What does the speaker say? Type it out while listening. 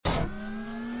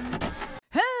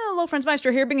Hello friends,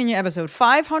 Maestro here, bringing you episode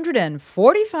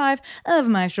 545 of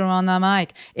Maestro on the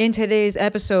Mic. In today's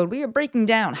episode, we are breaking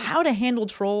down how to handle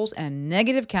trolls and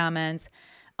negative comments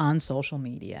on social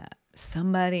media.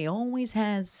 Somebody always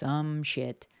has some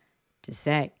shit to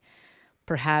say.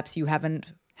 Perhaps you haven't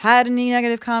had any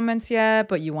negative comments yet,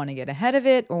 but you want to get ahead of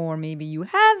it, or maybe you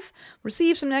have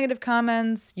received some negative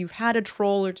comments, you've had a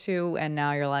troll or two, and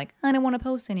now you're like, I don't want to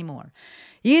post anymore.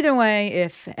 Either way,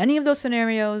 if any of those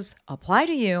scenarios apply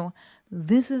to you,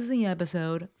 this is the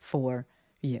episode for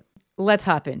you. Let's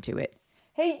hop into it.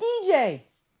 Hey DJ,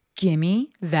 gimme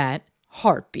that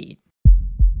heartbeat.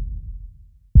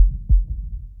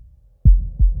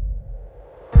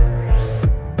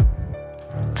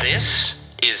 This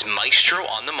is Maestro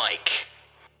on the Mic,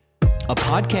 a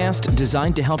podcast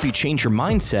designed to help you change your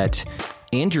mindset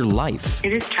and your life.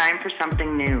 It is time for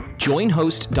something new. Join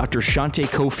host Dr. Shante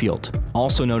Cofield,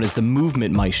 also known as the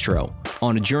Movement Maestro,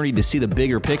 on a journey to see the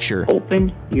bigger picture.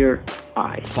 Open your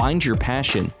eyes. Find your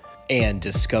passion. And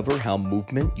discover how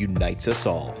movement unites us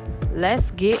all. Let's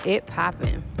get it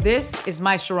poppin'. This is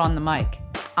Maestro on the Mic.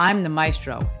 I'm the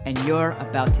Maestro, and you're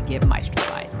about to get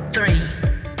maestrofied. 3,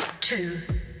 2,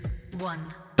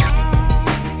 1.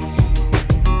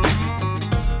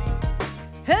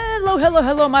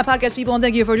 Hello, my podcast people, and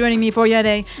thank you for joining me for yet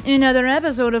another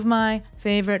episode of my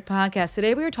favorite podcast.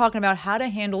 Today we are talking about how to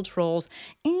handle trolls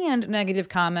and negative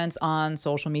comments on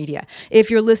social media.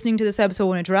 If you're listening to this episode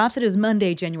when it drops, it is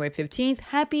Monday, January 15th.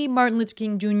 Happy Martin Luther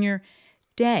King Jr.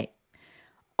 Day.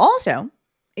 Also,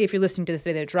 if you're listening to this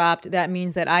day that it dropped, that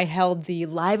means that I held the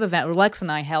live event, or Lex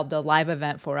and I held the live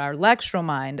event for our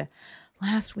Lextromind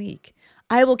last week.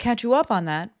 I will catch you up on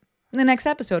that in the next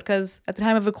episode, because at the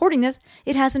time of recording this,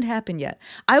 it hasn't happened yet.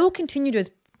 I will continue to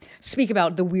speak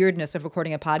about the weirdness of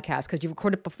recording a podcast, because you've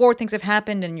recorded before things have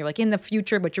happened, and you're like in the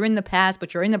future, but you're in the past,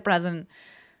 but you're in the present.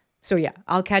 So yeah,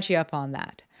 I'll catch you up on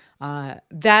that.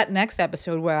 That next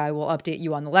episode, where I will update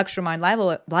you on the Lextromind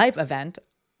live event,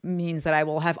 means that I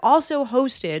will have also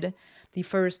hosted the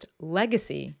first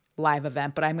Legacy live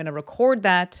event, but I'm going to record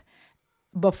that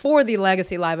before the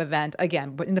Legacy live event,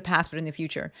 again, but in the past, but in the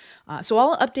future. So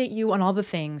I'll update you on all the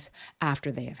things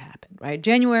after they have happened, right?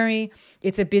 January,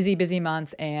 it's a busy, busy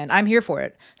month, and I'm here for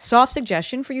it. Soft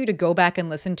suggestion for you to go back and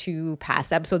listen to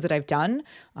past episodes that I've done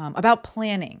about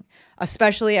planning.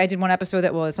 Especially, I did one episode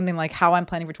that was something like how I'm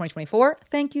planning for 2024.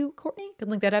 Thank you, Courtney. Could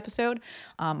link that episode.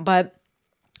 But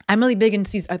I'm really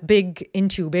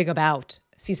big about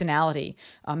seasonality,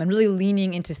 and really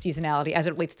leaning into seasonality as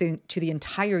it relates to the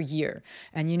entire year.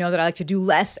 And you know that I like to do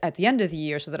less at the end of the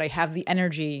year so that I have the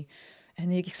energy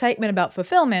and the excitement about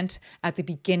fulfillment at the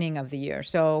beginning of the year.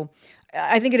 So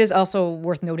I think it is also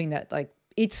worth noting that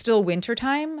it's still winter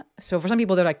time. So for some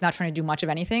people, they're not trying to do much of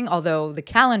anything, although the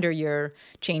calendar year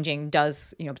changing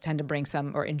does, tend to bring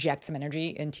some or inject some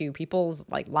energy into people's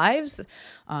lives.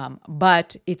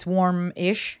 But it's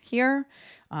warm-ish here.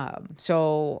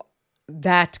 So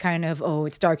that kind of,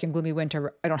 it's dark and gloomy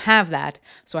winter, I don't have that.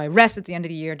 So I rest at the end of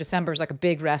the year. December is a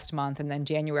big rest month. And then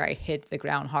January, I hit the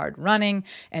ground hard running,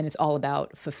 and it's all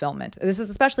about fulfillment. This is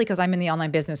especially because I'm in the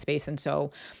online business space. And so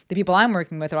the people I'm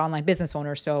working with are online business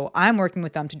owners. So I'm working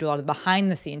with them to do a lot of behind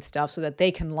the scenes stuff so that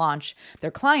they can launch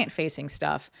their client facing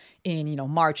stuff in,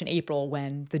 March and April,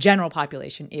 when the general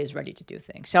population is ready to do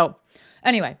things. So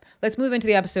anyway, let's move into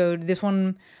the episode. This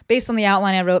one, based on the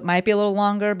outline I wrote, might be a little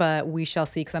longer, but we shall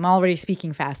see, because I'm already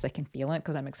speaking fast. I can feel it,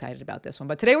 because I'm excited about this one.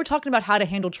 But today we're talking about how to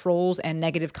handle trolls and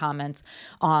negative comments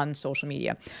on social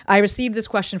media. I received this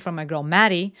question from my girl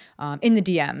Maddie in the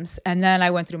DMs, and then I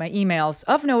went through my emails.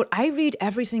 Of note, I read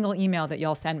every single email that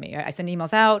y'all send me. I send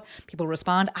emails out, people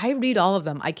respond. I read all of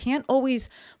them. I can't always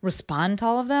respond to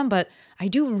all of them, but I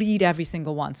do read every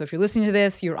single one. So if you're listening to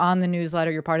this, you're on the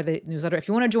newsletter, you're part of the newsletter. If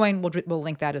you want to join, we'll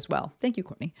link that as well. Thank you,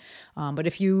 Courtney. But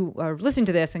if you are listening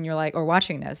to this and you're or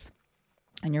watching this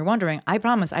and you're wondering, I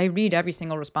promise I read every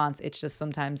single response. It's just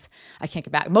sometimes I can't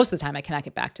get back. Most of the time I cannot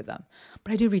get back to them,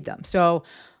 but I do read them. So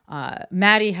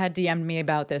Maddie had DM'd me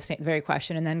about this very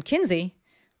question. And then Kinsey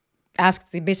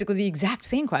asked basically the exact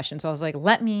same question. So I was like,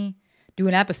 let me do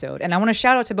an episode. And I want to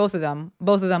shout out to both of them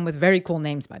with very cool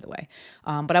names, by the way.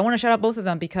 But I want to shout out both of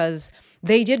them because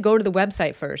they did go to the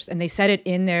website first, and they said it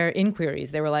in their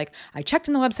inquiries. They were like, I checked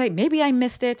in the website, maybe I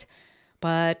missed it,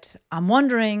 but I'm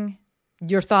wondering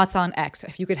your thoughts on X,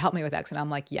 if you could help me with X. And I'm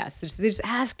like, yes. They just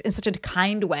asked in such a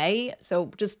kind way.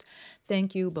 So just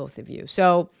thank you, both of you.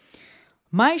 So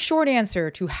my short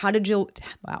answer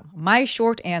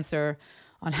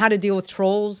on how to deal with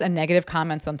trolls and negative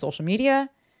comments on social media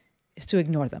is to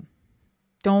ignore them.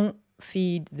 Don't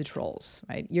feed the trolls,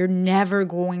 right? You're never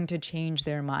going to change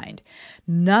their mind.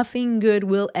 Nothing good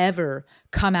will ever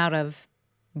come out of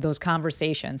those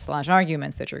conversations /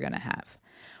 arguments that you're going to have.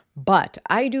 But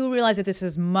I do realize that this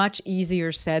is much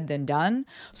easier said than done.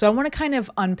 So I want to kind of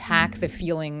unpack the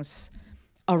feelings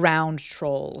around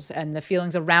trolls and the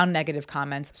feelings around negative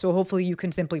comments. So hopefully you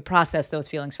can simply process those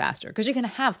feelings faster because you're going to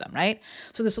have them, right?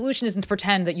 So the solution isn't to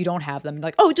pretend that you don't have them.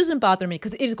 Like, oh, it doesn't bother me,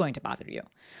 because it is going to bother you,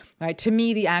 right? To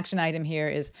me, the action item here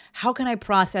is how can I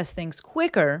process things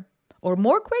quicker or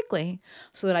more quickly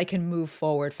so that I can move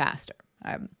forward faster?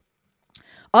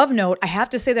 Of note, I have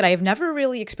to say that I have never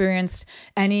really experienced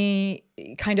any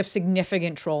kind of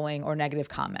significant trolling or negative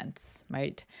comments,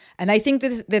 right? And I think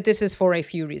that this is for a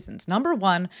few reasons. Number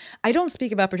one, I don't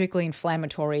speak about particularly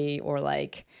inflammatory or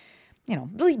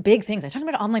really big things. I talk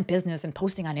about online business and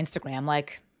posting on Instagram.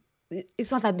 Like, it's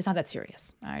not that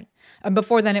serious, all right? And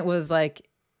before then, it was like,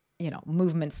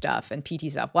 movement stuff and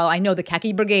PT stuff. While I know the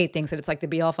Khaki Brigade thinks that it's like the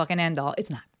be all fucking end all, it's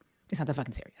not. It's not that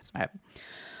fucking serious, right?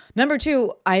 Number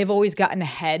two, I have always gotten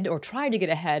ahead or tried to get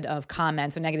ahead of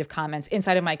comments or negative comments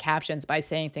inside of my captions by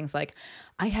saying things like,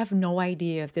 I have no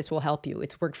idea if this will help you.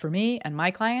 It's worked for me and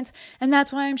my clients, and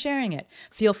that's why I'm sharing it.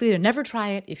 Feel free to never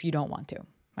try it if you don't want to.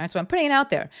 Right? So I'm putting it out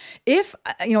there. If,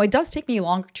 it does take me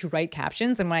longer to write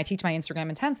captions, and when I teach my Instagram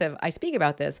intensive, I speak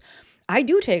about this. I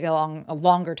do take a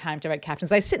longer time to write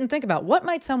captions. I sit and think about what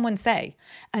might someone say,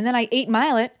 and then I 8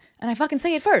 Mile it, and I fucking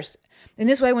say it first. In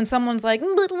this way, when someone's like,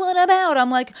 but what about?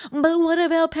 I'm like, but what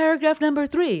about paragraph number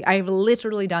 3? I've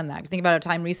literally done that. I think about a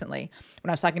time recently when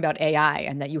I was talking about AI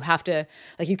and that you have to,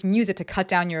 you can use it to cut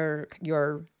down your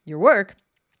work.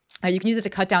 You can use it to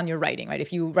cut down your writing, right?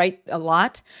 If you write a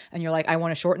lot and you're like, I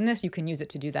want to shorten this, you can use it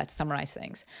to do that, to summarize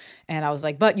things. And I was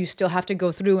like, but you still have to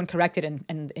go through and correct it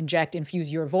and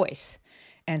infuse your voice.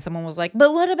 And someone was like,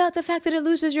 but what about the fact that it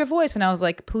loses your voice? And I was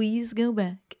like, please go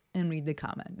back and read the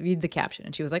caption.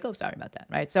 And she was like, oh, sorry about that,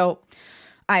 right? So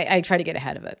I try to get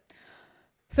ahead of it.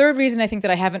 Third reason I think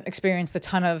that I haven't experienced a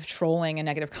ton of trolling and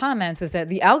negative comments is that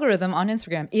the algorithm on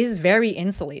Instagram is very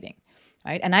insulating,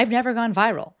 right? And I've never gone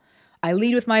viral. I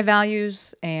lead with my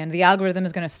values, and the algorithm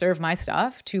is going to serve my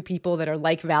stuff to people that are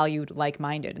like-valued,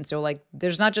 like-minded. And so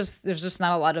there's just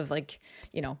not a lot of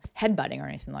headbutting or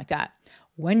anything like that.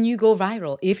 When you go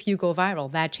viral, if you go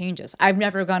viral, that changes. I've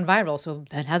never gone viral, so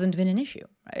that hasn't been an issue,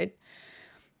 right?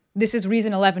 This is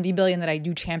reason 11 billion that I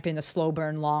do champion the slow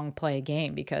burn, long play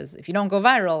game, because if you don't go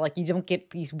viral, you don't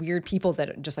get these weird people that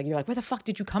are just you're like, where the fuck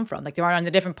did you come from? They're on a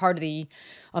different part of the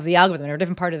algorithm or a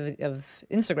different part of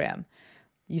Instagram.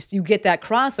 You get that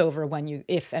crossover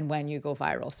if and when you go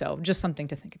viral. So just something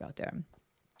to think about there.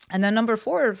 And then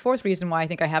fourth reason why I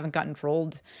think I haven't gotten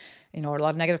trolled, or a lot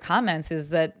of negative comments, is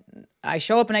that I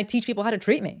show up and I teach people how to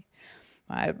treat me.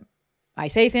 I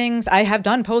say things, I have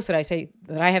done posts that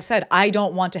I have said, I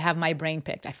don't want to have my brain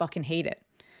picked. I fucking hate it.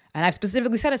 And I've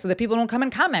specifically said it so that people don't come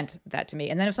and comment that to me.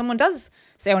 And then if someone does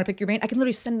say, I want to pick your brain, I can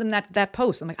literally send them that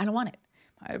post. I'm like, I don't want it.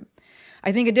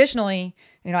 I think additionally,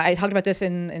 I talked about this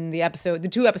in the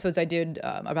 2 episodes I did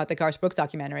about the Garth Brooks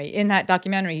documentary. In that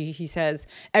documentary, he says,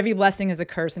 every blessing is a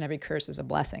curse and every curse is a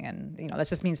blessing. And, that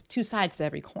just means 2 sides to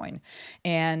every coin.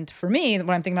 And for me,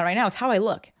 what I'm thinking about right now is how I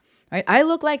look. Right? I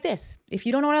look like this. If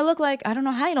you don't know what I look like, I don't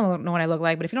know how you don't know what I look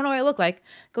like, but if you don't know what I look like,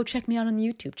 go check me out on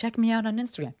YouTube. Check me out on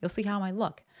Instagram. You'll see how I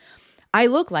look. I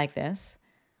look like this,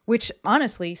 which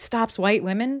honestly stops white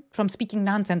women from speaking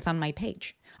nonsense on my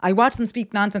page. I watch them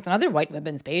speak nonsense on other white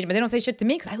women's page, but they don't say shit to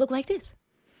me because I look like this.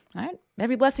 All right?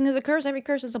 Every blessing is a curse. Every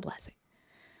curse is a blessing.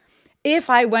 If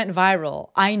I went viral,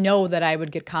 I know that I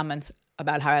would get comments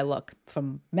about how I look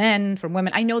from men, from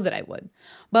women. I know that I would.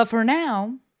 But for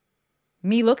now,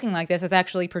 me looking like this is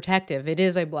actually protective. It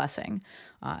is a blessing.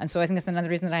 And so I think that's another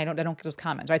reason that I don't get those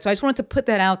comments, right? So I just wanted to put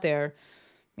that out there.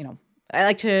 I don't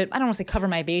want to say cover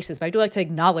my bases, but I do like to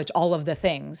acknowledge all of the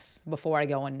things before I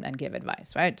go and give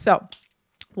advice, right? So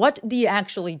what do you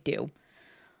actually do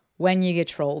when you get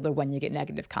trolled or when you get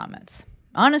negative comments?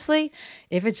 Honestly,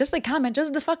 if it's just a comment,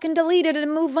 just fucking delete it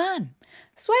and move on.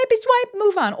 Swipe,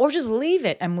 move on. Or just leave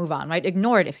it and move on, right?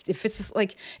 Ignore it. If it's just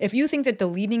if you think that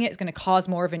deleting it is going to cause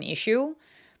more of an issue,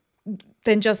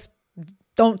 then just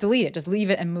don't delete it. Just leave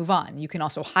it and move on. You can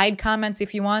also hide comments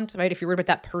if you want, right? If you're worried about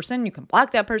that person, you can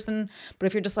block that person. But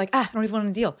if you're just I don't even want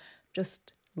to deal,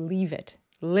 just leave it.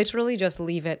 Literally just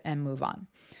leave it and move on.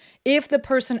 If the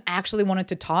person actually wanted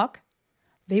to talk,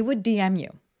 they would DM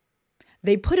you.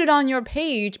 They put it on your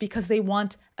page because they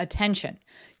want attention.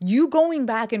 You going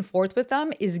back and forth with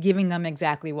them is giving them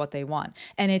exactly what they want.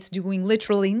 And it's doing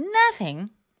literally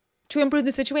nothing to improve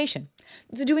the situation.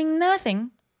 It's doing nothing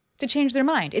to change their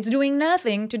mind. It's doing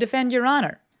nothing to defend your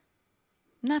honor.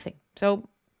 Nothing. So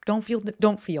don't feed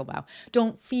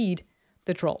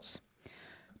the trolls.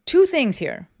 Two things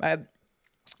here.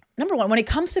 Number one, when it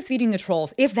comes to feeding the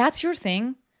trolls, if that's your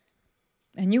thing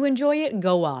and you enjoy it,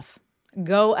 go off.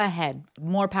 Go ahead.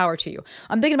 More power to you.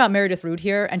 I'm thinking about Meredith Root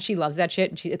here, and she loves that shit,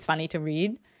 and it's funny to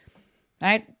read.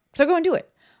 Right? So go and do it.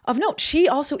 Of note, she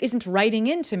also isn't writing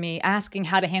into me asking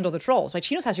how to handle the trolls. Right?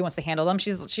 She knows how she wants to handle them.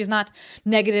 She's not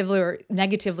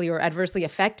negatively or adversely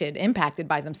impacted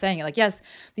by them saying it. Like, yes,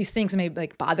 these things may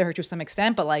like bother her to some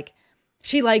extent, but like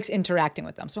she likes interacting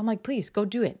with them. So I'm like, please go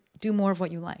do it. Do more of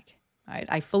what you like. Right?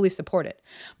 I fully support it.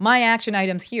 My action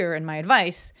items here and my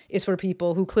advice is for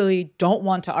people who clearly don't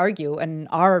want to argue and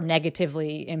are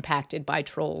negatively impacted by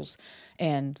trolls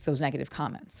and those negative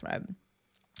comments. Right?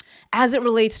 As it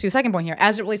relates to, second point here,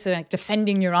 as it relates to like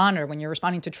defending your honor when you're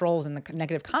responding to trolls and the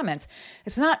negative comments,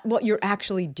 it's not what you're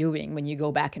actually doing when you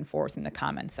go back and forth in the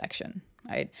comments section,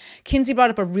 right? Kinsey brought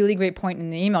up a really great point in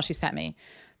the email she sent me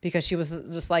because she was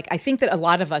just like, I think that a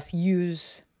lot of us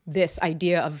use this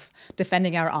idea of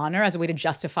defending our honor as a way to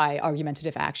justify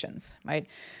argumentative actions, right?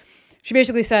 She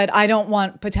basically said, I don't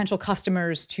want potential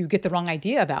customers to get the wrong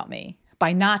idea about me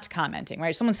by not commenting,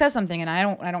 right? Someone says something and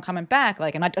I don't comment back,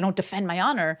 like, and I don't defend my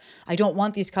honor. I don't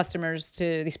want these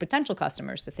potential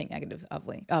customers to think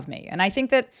negatively of me. And I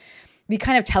think that we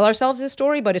kind of tell ourselves this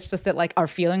story, but it's just that like our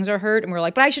feelings are hurt and we're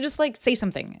like, but I should just like say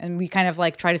something. And we kind of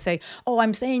like try to say, oh,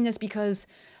 I'm saying this because,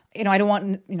 I don't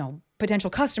want,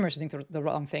 potential customers to think the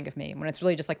wrong thing of me, when it's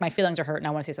really just like my feelings are hurt and I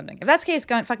want to say something. If that's the case,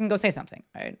 fucking go say something,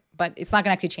 right? But it's not going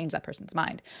to actually change that person's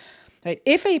mind. Right?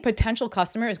 If a potential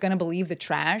customer is going to believe the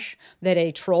trash that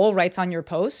a troll writes on your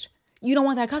post, you don't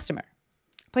want that customer.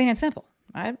 Plain and simple,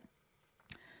 right?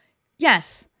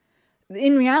 Yes,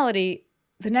 in reality,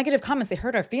 the negative comments, they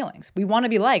hurt our feelings. We want to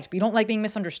be liked. We don't like being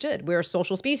misunderstood. We're a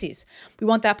social species. We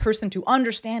want that person to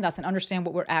understand us and understand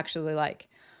what we're actually like.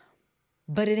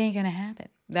 But it ain't going to happen.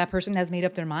 That person has made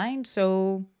up their mind,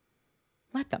 so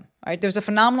let them. All right. There's a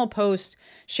phenomenal post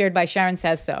shared by Sharon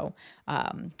Says So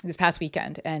this past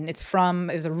weekend, and it's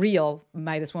a reel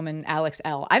by this woman, Alex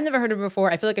L. I've never heard of her before.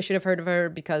 I feel like I should have heard of her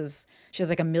because she has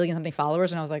like 1 million something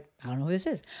followers, and I was like, I don't know who this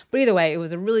is. But either way, it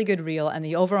was a really good reel, and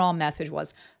the overall message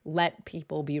was, let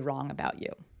people be wrong about you.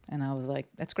 And I was like,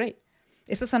 that's great.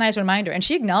 It's just a nice reminder. And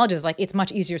she acknowledges like it's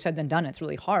much easier said than done. It's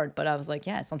really hard. But I was like,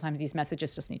 yeah, sometimes these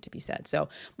messages just need to be said. So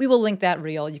we will link that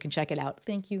reel. You can check it out.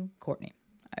 Thank you, Courtney.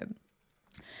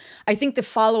 I think the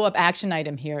follow-up action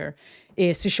item here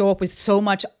is to show up with so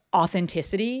much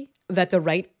authenticity that the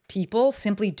right people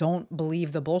simply don't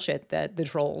believe the bullshit that the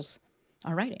trolls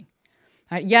are writing.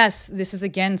 Yes, this is,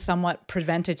 again, somewhat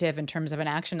preventative in terms of an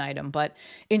action item, but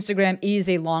Instagram is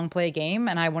a long play game,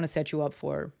 and I want to set you up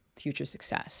for future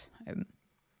success.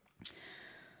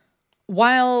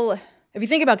 If you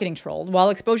think about getting trolled, while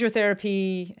exposure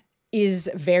therapy is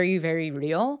very, very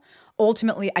real,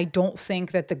 ultimately, I don't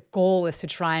think that the goal is to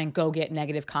try and go get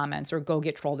negative comments or go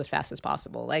get trolled as fast as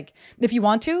possible. Like, if you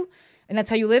want to, and that's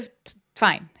how you live,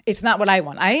 fine. It's not what I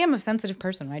want. I am a sensitive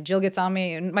person, right? Jill gets on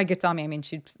me, and I mean,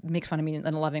 she makes fun of me in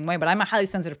a loving way, but I'm a highly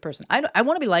sensitive person. I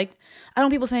want to be liked. I don't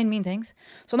want people saying mean things.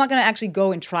 So I'm not going to actually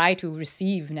go and try to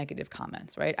receive negative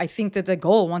comments, right? I think that the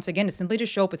goal, once again, is simply to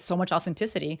show up with so much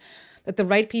authenticity that the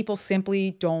right people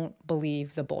simply don't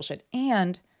believe the bullshit.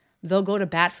 And they'll go to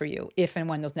bat for you if and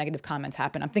when those negative comments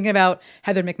happen. I'm thinking about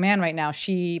Heather McMahon right now.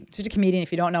 She's a comedian.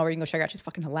 If you don't know her, you can go check her out. She's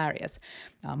fucking hilarious.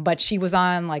 But she was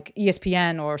on like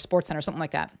ESPN or SportsCenter or something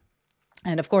like that.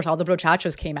 And of course, all the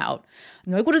brochachos came out.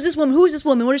 And they're like, what is this woman? Who is this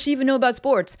woman? What does she even know about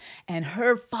sports? And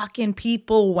her fucking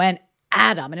people went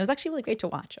at them. And it was actually really great to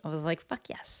watch. I was like, fuck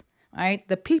yes. All right.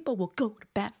 The people will go to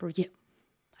bat for you.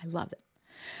 I love it.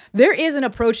 There is an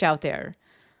approach out there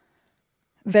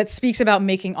that speaks about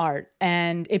making art.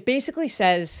 And it basically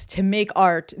says to make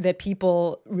art that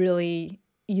people really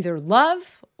either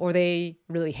love or they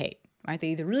really hate, right? They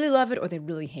either really love it or they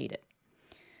really hate it.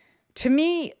 To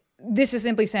me, this is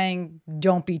simply saying,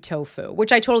 don't be tofu,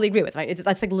 which I totally agree with, right?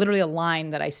 That's like literally a line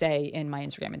that I say in my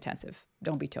Instagram intensive.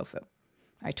 Don't be tofu. All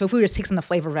right? Tofu just takes on the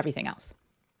flavor of everything else.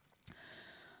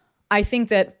 I think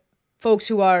that folks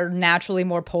who are naturally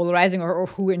more polarizing or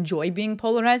who enjoy being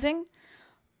polarizing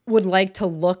would like to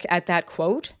look at that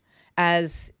quote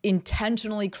as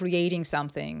intentionally creating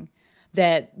something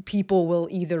that people will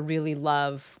either really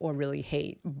love or really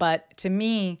hate. But to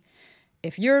me,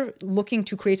 if you're looking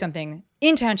to create something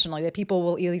intentionally that people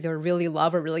will either really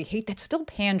love or really hate, that's still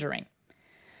pandering.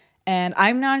 And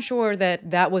I'm not sure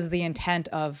that that was the intent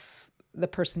of the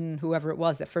person, whoever it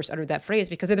was, that first uttered that phrase,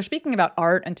 because they're speaking about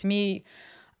art. And to me,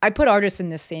 I put artists in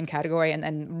this same category,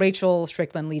 and Rachel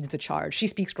Strickland leads the charge. She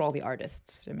speaks for all the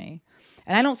artists to me.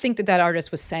 And I don't think that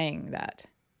artist was saying that.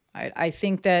 I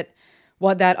think that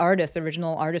what that artist, the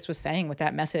original artist, was saying with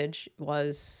that message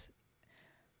was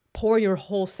pour your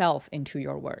whole self into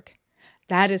your work.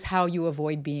 That is how you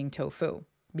avoid being tofu,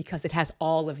 because it has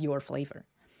all of your flavor.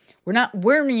 We're not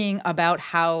worrying about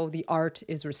how the art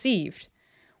is received.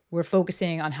 We're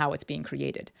focusing on how it's being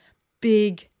created.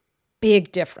 Big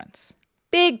difference.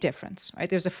 Big difference, right?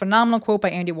 There's a phenomenal quote by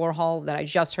Andy Warhol that I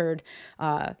just heard.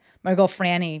 My girl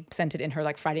Franny sent it in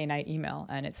her Friday night email,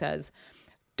 and it says,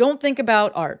 "Don't think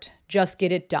about art, just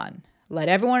get it done. Let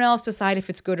everyone else decide if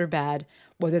it's good or bad,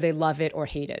 whether they love it or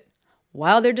hate it.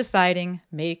 While they're deciding,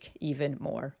 make even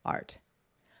more art."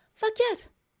 Fuck yes.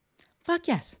 Fuck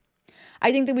yes.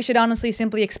 I think that we should honestly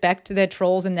simply expect that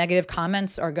trolls and negative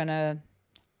comments are going to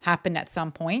happen at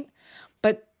some point,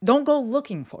 but don't go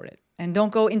looking for it and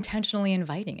don't go intentionally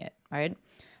inviting it, right?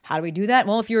 How do we do that?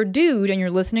 Well, if you're a dude and you're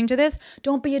listening to this,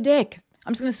 don't be a dick.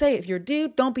 I'm just going to say it. If you're a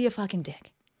dude, don't be a fucking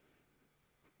dick.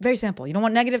 Very simple. You don't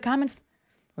want negative comments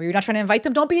or you're not trying to invite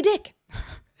them, don't be a dick.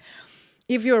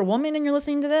 If you're a woman and you're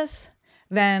listening to this,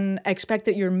 then expect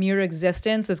that your mere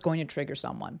existence is going to trigger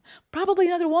someone. Probably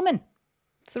another woman.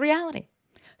 It's the reality.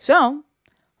 So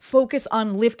focus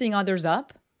on lifting others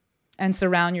up and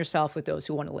surround yourself with those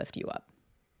who want to lift you up.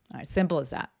 All right, simple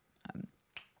as that.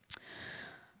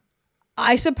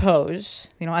 I suppose,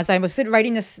 as I was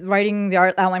writing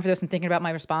the outline for this and thinking about my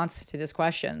response to this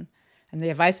question and the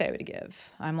advice I would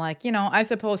give, I'm like, I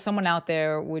suppose someone out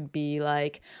there would be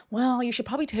like, well, you should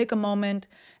probably take a moment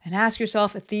and ask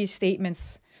yourself if these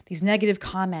statements, these negative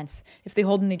comments, if they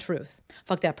hold any truth.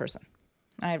 Fuck that person.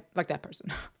 All right, fuck that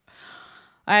person.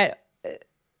 All right.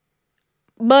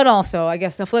 But also, I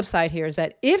guess the flip side here is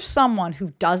that if someone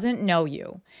who doesn't know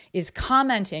you is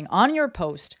commenting on your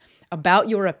post about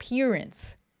your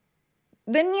appearance,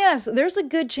 then yes, there's a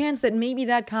good chance that maybe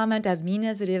that comment, as mean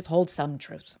as it is, holds some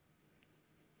truth.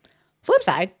 Flip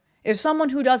side, if someone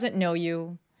who doesn't know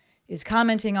you is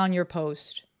commenting on your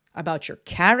post about your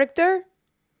character,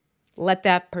 let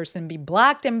that person be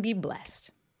blocked and be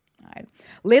blessed. All right.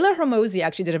 Layla Hormozi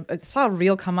actually saw a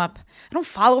reel come up. I don't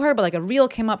follow her, but a reel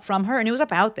came up from her and it was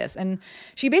about this. And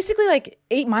she basically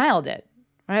 8-miled it,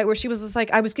 right? Where she was just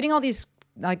I was getting all these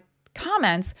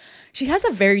comments. She has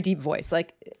a very deep voice.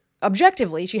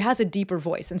 Objectively, she has a deeper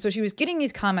voice. And so she was getting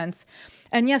these comments.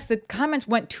 And yes, the comments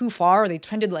went too far. They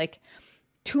trended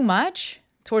too much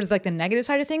towards the negative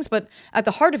side of things. But at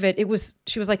the heart of it,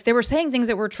 she was they were saying things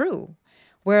that were true.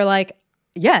 Where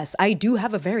yes, I do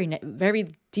have a very,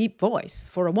 very deep voice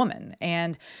for a woman.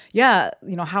 And yeah,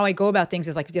 how I go about things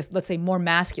is just, let's say, more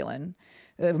masculine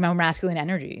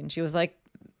energy. And she was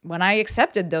when I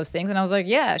accepted those things and I was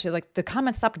yeah, she was the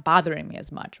comments stopped bothering me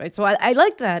as much, right? So I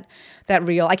liked that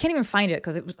reel. I can't even find it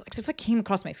because it was just came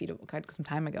across my feed some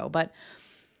time ago. But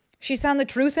she found the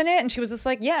truth in it and she was just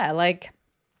yeah,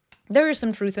 there is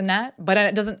some truth in that, but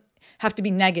it doesn't have to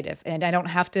be negative and I don't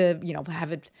have to,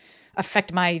 have it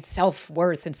affect my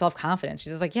self-worth and self-confidence.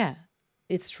 She's just yeah,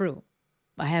 it's true.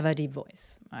 I have a deep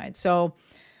voice. All right. So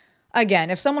again,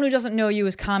 if someone who doesn't know you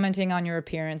is commenting on your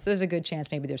appearance, there's a good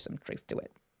chance maybe there's some truth to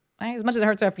it. Right? As much as it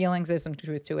hurts our feelings, there's some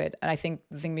truth to it. And I think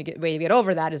the way you get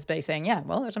over that is by saying, yeah,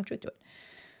 well, there's some truth to it.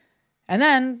 And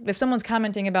then if someone's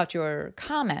commenting about your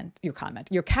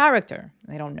character,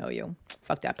 they don't know you.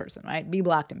 Fuck that person, right? Be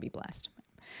blocked and be blessed.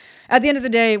 At the end of the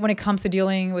day, when it comes to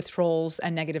dealing with trolls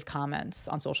and negative comments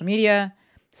on social media,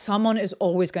 someone is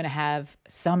always going to have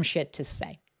some shit to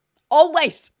say.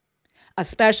 Always.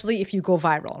 Especially if you go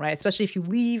viral, right? Especially if you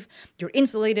leave your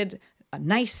insulated, a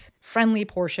nice, friendly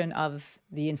portion of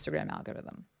the Instagram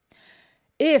algorithm.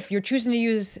 If you're choosing to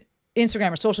use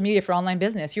Instagram or social media for online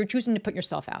business, you're choosing to put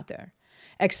yourself out there.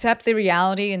 Accept the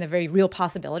reality and the very real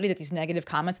possibility that these negative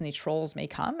comments and these trolls may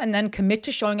come, and then commit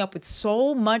to showing up with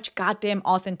so much goddamn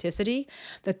authenticity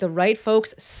that the right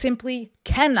folks simply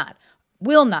cannot,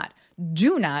 will not,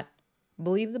 do not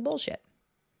believe the bullshit.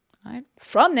 All right?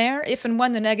 From there, if and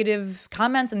when the negative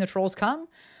comments and the trolls come,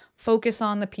 focus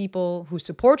on the people who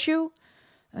support you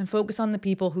and focus on the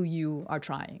people who you are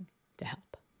trying to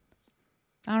help.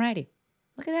 All righty.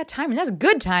 Look at that timing. That's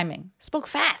good timing. Spoke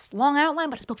fast. Long outline,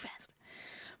 but I spoke fast.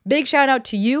 Big shout out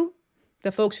to you,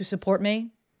 the folks who support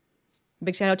me.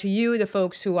 Big shout out to you, the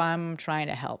folks who I'm trying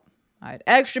to help. All right.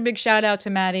 Extra big shout out to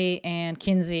Maddie and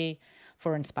Kinsey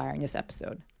for inspiring this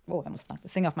episode. Oh, I almost knocked the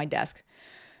thing off my desk.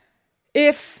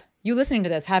 If you listening to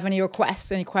this have any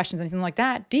requests, any questions, anything like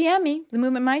that, DM me, The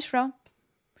Movement Maestro.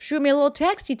 Shoot me a little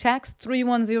texty text,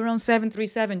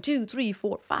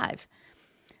 310-737-2345.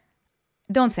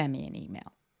 Don't send me an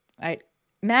email, right?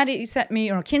 Maddie sent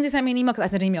me, or Kinsey sent me an email because I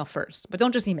sent an email first. But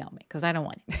don't just email me because I don't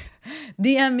want it.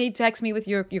 DM me, text me with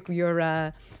your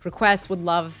requests. Would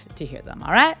love to hear them.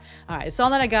 All right? All right. It's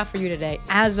all that I got for you today.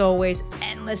 As always,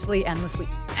 endlessly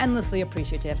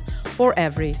appreciative for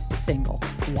every single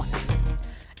one.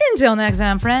 Until next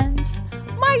time, friends,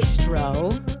 Maestro